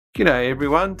G'day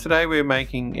everyone, today we're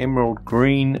making emerald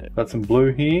green. Got some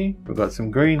blue here, we've got some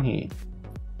green here.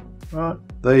 Right,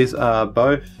 these are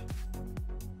both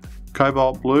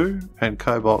cobalt blue and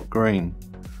cobalt green.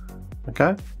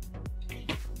 Okay,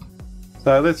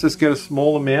 so let's just get a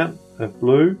small amount of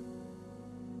blue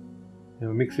and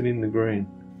we'll mix it in the green.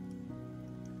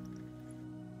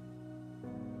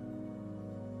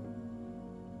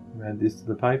 Add this to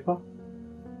the paper.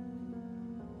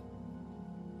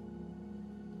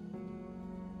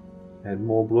 Add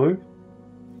more blue.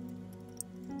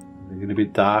 Make it a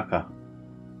bit darker.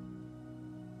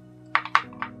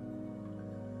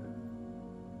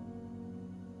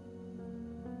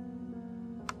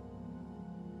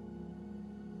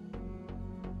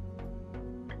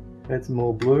 Add some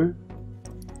more blue.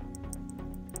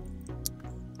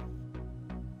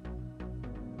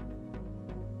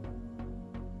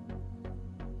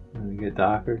 And we get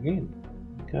darker again.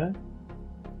 Okay.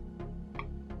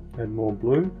 Add more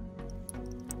blue.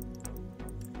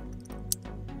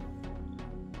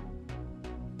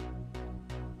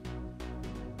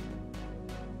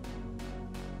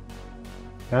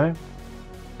 Okay,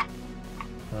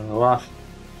 and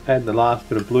add the last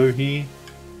bit of blue here.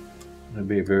 It'll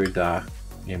be a very dark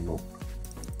emerald.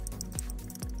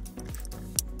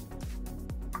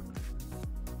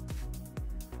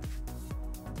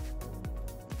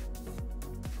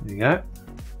 There you go.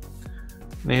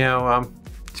 Now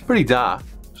it's pretty dark,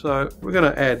 so we're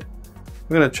going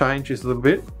to change this a little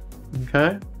bit.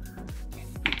 Okay.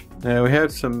 Now we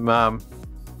have some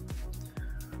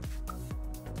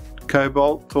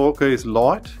cobalt turquoise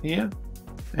light here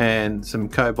and some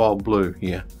cobalt blue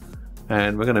here,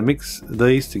 and we're going to mix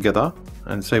these together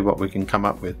and see what we can come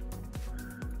up with.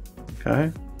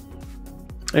 Okay,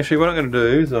 actually what I'm going to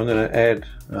do is I'm going to add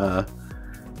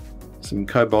some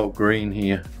cobalt green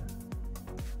here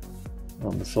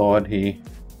on the side here,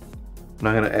 and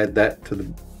I'm going to add that to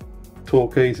the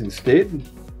turquoise instead.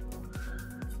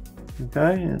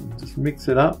 Okay, and just mix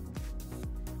it up.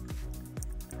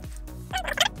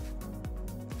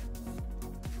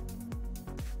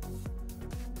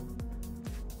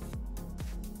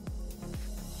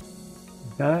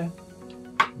 Okay,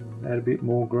 add a bit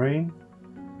more green.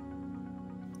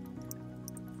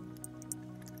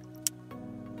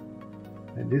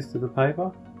 Add this to the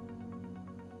paper.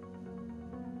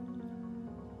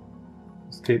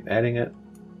 Just keep adding it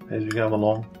as you go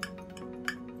along.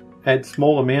 Add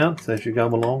small amounts as you go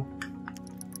along.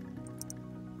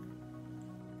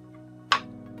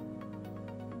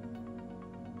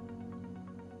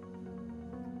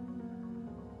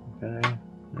 Okay,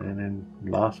 and then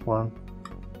last one.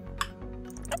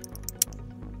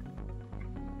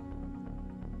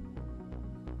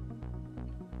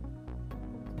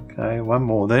 Okay, one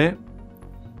more there.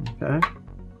 Okay.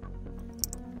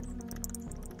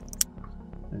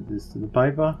 Add this to the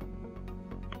paper.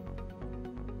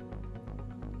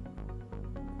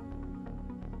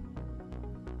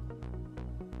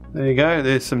 There you go,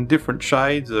 there's some different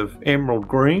shades of emerald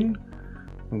green.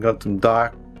 We've got some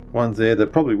dark ones there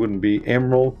that probably wouldn't be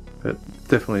emerald, but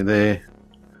definitely there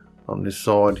on this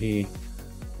side here.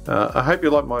 I hope you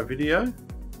like my video.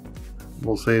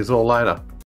 We'll see you all later.